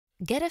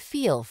Get a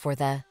feel for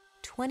the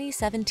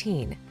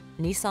 2017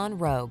 Nissan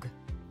Rogue.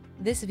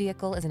 This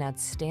vehicle is an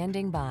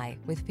outstanding buy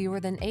with fewer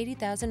than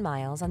 80,000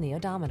 miles on the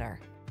odometer.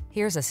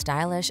 Here's a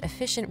stylish,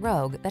 efficient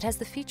Rogue that has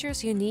the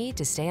features you need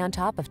to stay on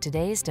top of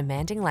today's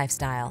demanding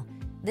lifestyle.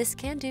 This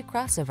can-do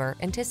crossover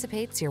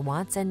anticipates your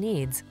wants and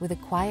needs with a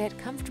quiet,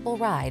 comfortable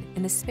ride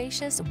in a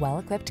spacious,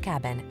 well-equipped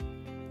cabin.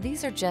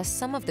 These are just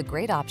some of the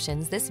great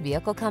options this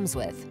vehicle comes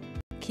with: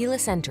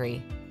 keyless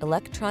entry,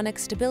 electronic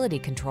stability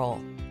control,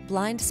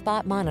 blind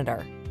spot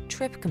monitor,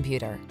 trip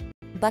computer,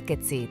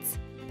 bucket seats,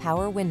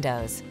 power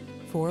windows,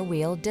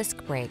 four-wheel disc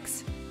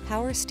brakes,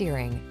 power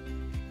steering.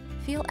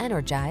 Feel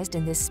energized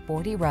in this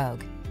sporty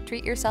Rogue.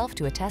 Treat yourself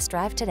to a test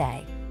drive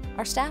today.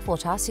 Our staff will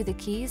toss you the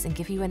keys and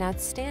give you an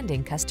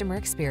outstanding customer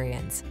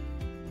experience.